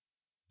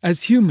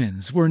As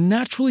humans, we're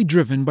naturally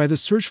driven by the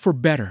search for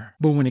better.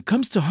 But when it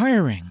comes to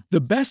hiring,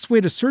 the best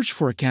way to search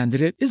for a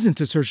candidate isn't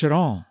to search at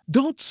all.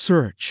 Don't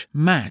search,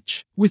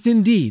 match with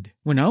Indeed.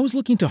 When I was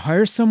looking to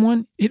hire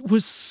someone, it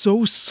was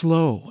so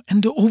slow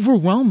and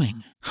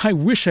overwhelming. I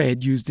wish I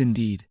had used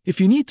Indeed.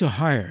 If you need to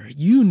hire,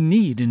 you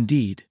need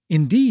Indeed.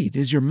 Indeed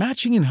is your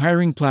matching and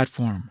hiring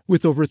platform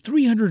with over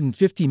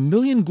 350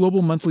 million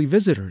global monthly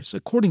visitors,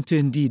 according to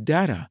Indeed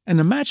data, and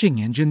a matching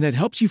engine that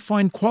helps you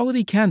find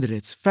quality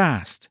candidates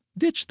fast.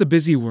 Ditch the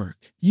busy work.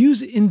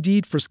 Use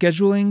Indeed for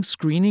scheduling,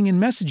 screening,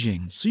 and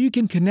messaging so you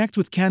can connect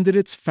with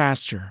candidates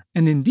faster.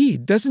 And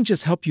Indeed doesn't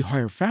just help you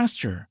hire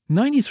faster.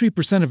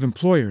 93% of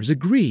employers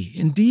agree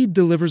Indeed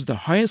delivers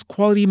the highest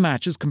quality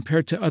matches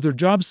compared to other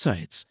job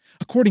sites,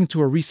 according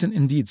to a recent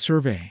Indeed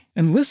survey.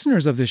 And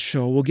listeners of this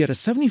show will get a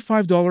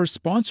 $75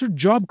 sponsored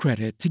job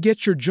credit to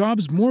get your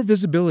jobs more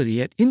visibility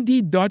at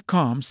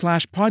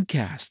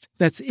Indeed.com/podcast.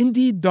 That's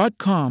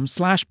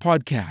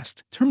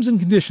Indeed.com/podcast. Terms and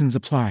conditions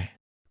apply.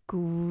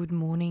 Good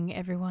morning,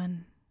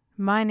 everyone.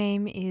 My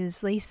name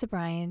is Lisa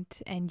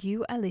Bryant, and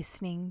you are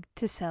listening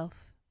to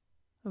Self.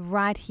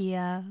 Right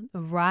here,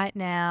 right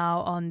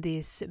now, on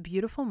this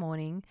beautiful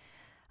morning,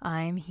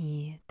 I'm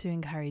here to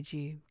encourage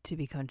you to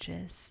be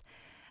conscious.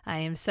 I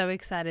am so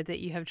excited that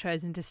you have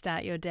chosen to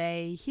start your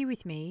day here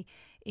with me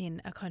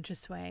in a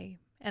conscious way.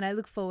 And I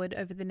look forward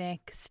over the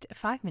next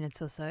 5 minutes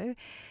or so,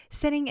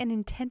 setting an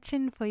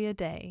intention for your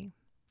day.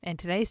 And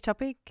today's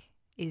topic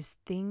is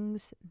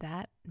things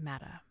that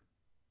matter.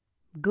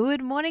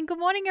 Good morning,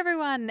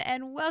 everyone,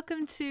 and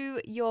welcome to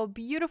your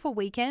beautiful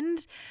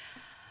weekend.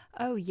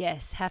 Oh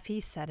yes,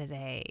 happy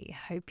Saturday.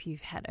 Hope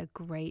you've had a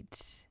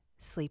great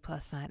sleep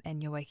last night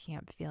and you're waking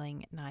up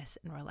feeling nice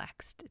and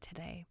relaxed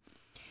today.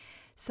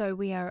 So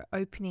we are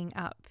opening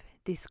up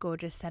this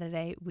gorgeous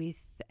Saturday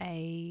with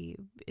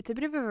it's a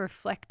bit of a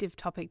reflective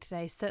topic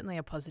today, certainly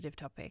a positive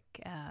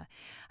topic.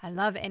 I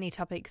love any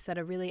topics that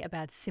are really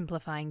about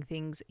simplifying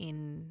things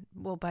in,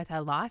 well, both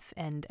our life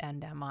and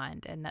our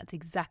mind. And that's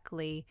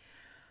exactly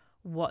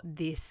what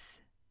this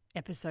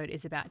episode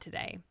is about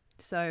today.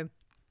 So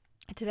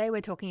today we're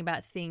talking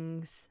about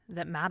things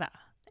that matter.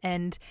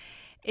 And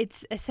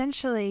it's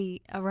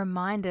essentially a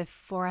reminder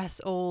for us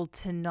all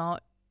to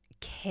not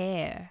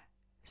care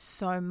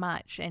so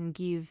much and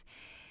give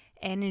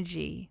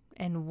energy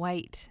and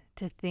weight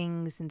to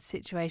things and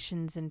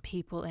situations and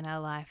people in our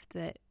life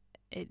that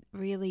it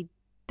really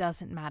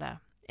doesn't matter.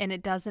 And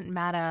it doesn't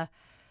matter,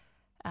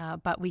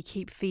 but we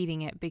keep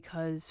feeding it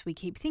because we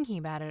keep thinking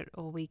about it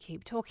or we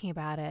keep talking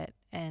about it.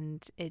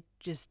 And it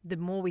just, the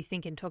more we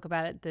think and talk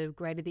about it, the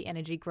greater the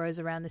energy grows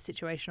around the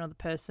situation or the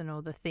person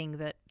or the thing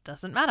that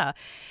doesn't matter.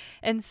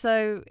 And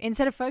so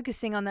instead of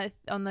focusing on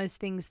those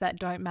things that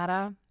don't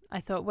matter, I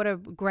thought what a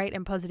great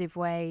and positive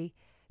way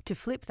to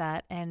flip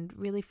that and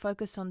really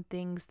focus on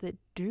things that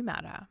do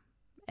matter.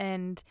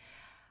 And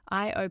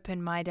I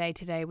open my day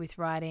today with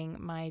writing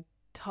my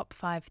top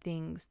 5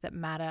 things that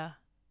matter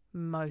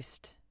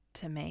most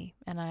to me.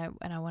 And I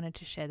wanted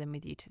to share them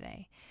with you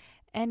today.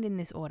 And in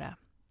this order,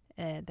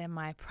 they're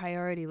my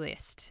priority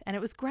list. And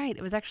it was great.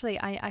 It was actually,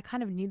 I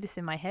kind of knew this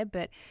in my head,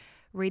 but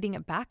reading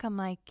it back, I'm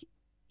like,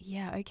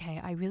 yeah,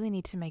 okay, I really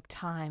need to make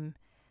time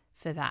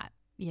for that.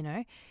 You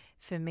know,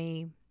 for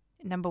me,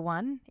 number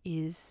 1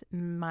 is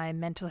my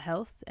mental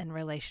health and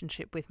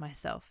relationship with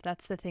myself.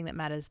 That's the thing that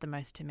matters the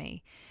most to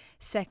me.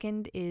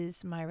 Second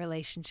is my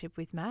relationship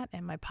with Matt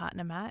and my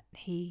partner, Matt.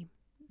 He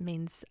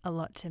means a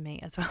lot to me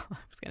as well. I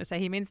was going to say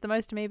he means the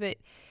most to me, but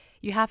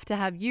you have to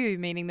have you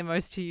meaning the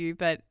most to you.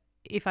 But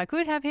if I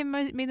could have him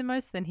mean the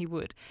most, then he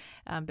would.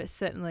 But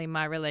certainly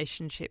my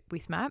relationship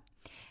with Matt.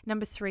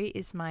 Number 3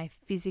 is my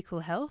physical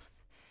health.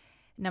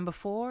 Number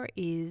 4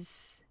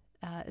 is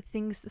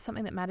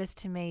something that matters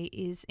to me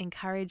is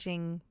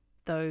encouraging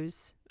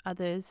those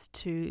others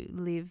to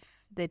live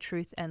their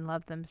truth and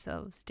love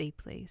themselves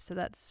deeply. So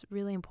that's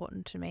really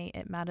important to me.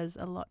 It matters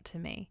a lot to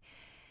me.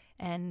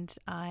 And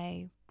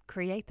I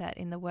create that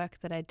in the work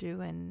that I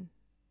do and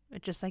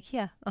just like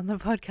here on the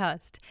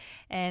podcast.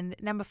 And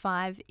number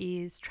 5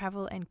 is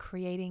travel and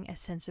creating a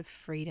sense of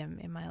freedom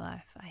in my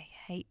life. I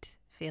hate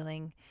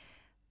feeling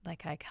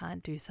like I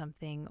can't do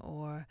something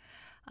or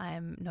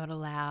I'm not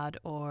allowed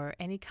or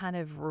any kind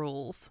of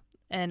rules.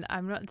 And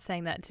I'm not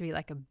saying that to be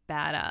like a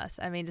badass.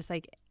 I mean, just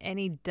like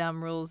any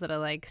dumb rules that are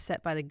like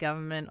set by the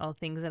government or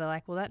things that are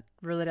like, well, that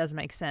really doesn't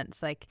make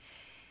sense. Like,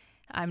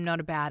 I'm not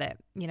about it.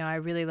 You know, I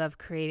really love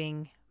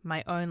creating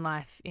my own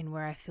life in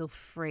where I feel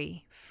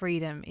free.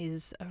 Freedom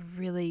is a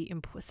really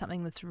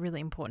something that's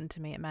really important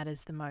to me. It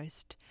matters the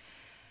most.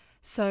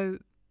 So,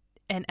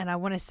 and I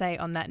want to say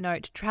on that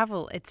note,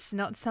 travel, it's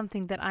not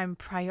something that I'm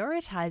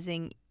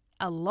prioritizing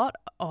a lot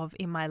of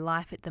in my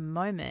life at the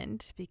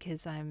moment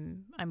because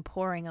I'm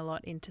pouring a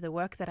lot into the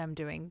work that I'm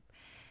doing.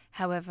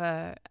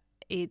 However,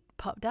 it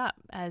popped up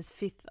as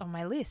 5th on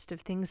my list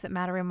of things that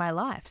matter in my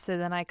life. So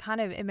then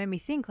it made me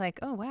think like,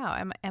 oh wow,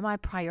 am I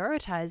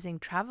prioritizing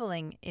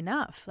traveling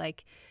enough?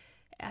 Like,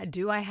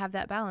 do I have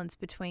that balance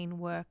between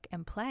work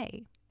and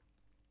play?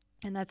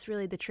 And that's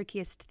really the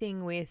trickiest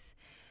thing with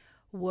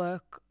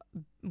work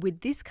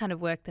with this kind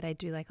of work that I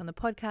do, like on the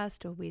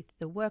podcast or with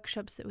the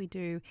workshops that we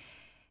do,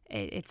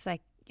 it's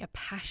like a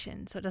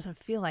passion. So it doesn't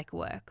feel like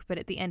work, but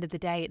at the end of the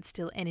day, it's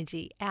still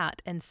energy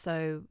out. And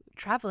so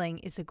traveling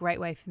is a great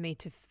way for me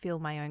to fill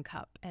my own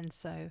cup. And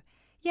so,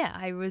 yeah,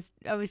 I was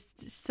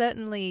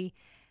certainly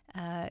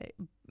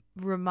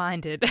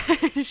reminded,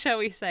 shall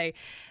we say,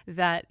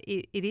 that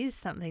it is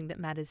something that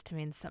matters to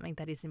me and something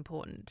that is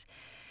important.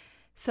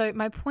 So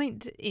my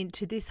point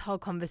into this whole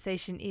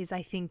conversation is,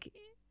 I think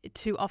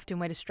too often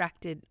we're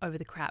distracted over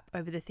the crap,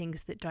 over the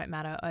things that don't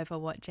matter, over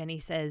what Jenny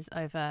says,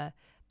 over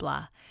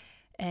blah.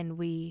 And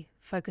we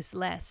focus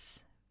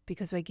less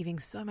because we're giving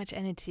so much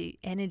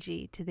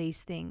energy to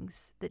these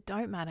things that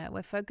don't matter.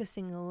 We're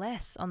focusing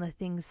less on the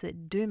things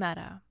that do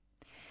matter.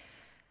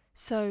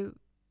 So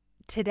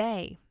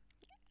today,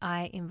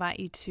 I invite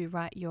you to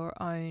write your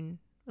own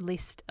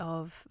list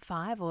of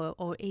 5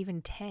 or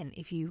even 10.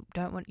 If you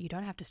don't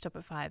have to stop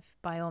at 5,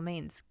 by all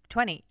means,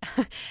 20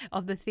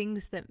 of the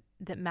things that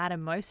matter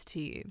most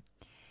to you.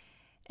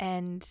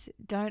 And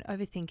don't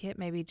overthink it.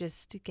 Maybe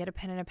just get a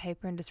pen and a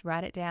paper and just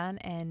write it down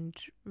and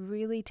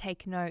really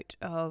take note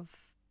of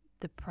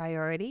the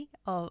priority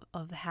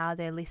of how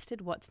they're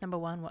listed. What's number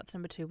 1, what's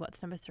number 2,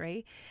 what's number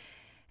 3.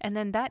 And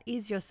then that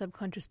is your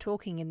subconscious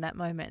talking in that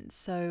moment.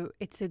 So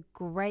it's a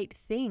great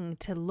thing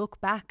to look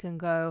back and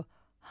go,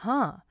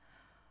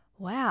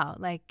 wow,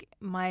 like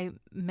my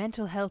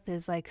mental health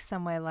is like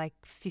somewhere like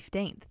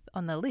 15th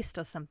on the list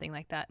or something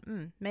like that.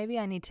 Maybe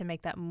I need to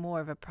make that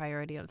more of a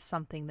priority of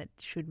something that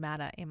should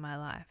matter in my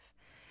life.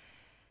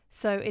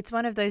 So it's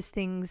one of those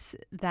things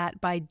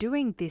that by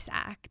doing this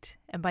act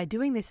and by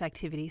doing this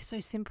activity, so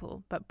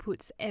simple, but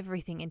puts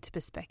everything into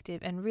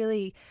perspective and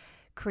really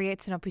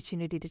creates an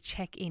opportunity to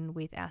check in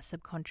with our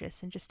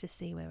subconscious and just to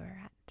see where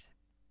we're at.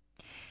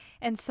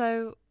 And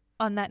so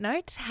on that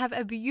note, have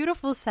a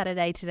beautiful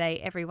Saturday today,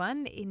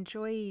 everyone.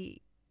 Enjoy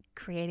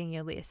creating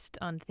your list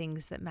on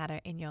things that matter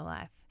in your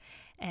life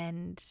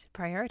and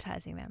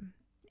prioritizing them.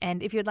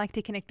 And if you'd like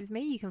to connect with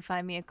me, you can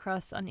find me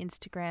across on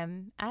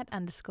Instagram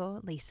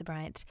 @_Lisa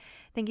Bryant.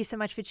 Thank you so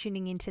much for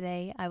tuning in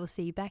today. I will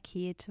see you back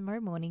here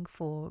tomorrow morning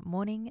for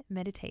morning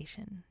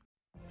meditation.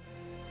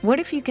 What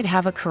if you could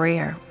have a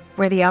career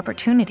where the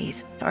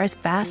opportunities are as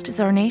vast as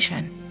our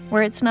nation,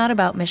 where it's not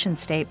about mission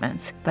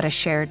statements, but a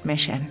shared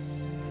mission?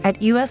 At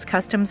U.S.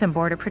 Customs and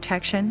Border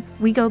Protection,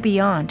 we go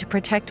beyond to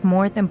protect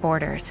more than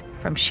borders.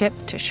 From ship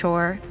to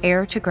shore,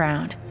 air to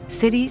ground,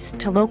 cities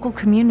to local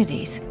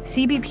communities,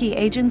 CBP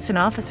agents and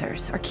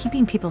officers are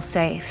keeping people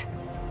safe.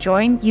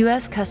 Join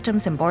U.S.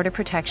 Customs and Border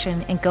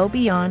Protection and go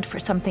beyond for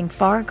something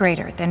far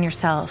greater than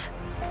yourself.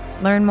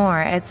 Learn more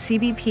at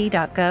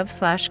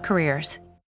cbp.gov/careers.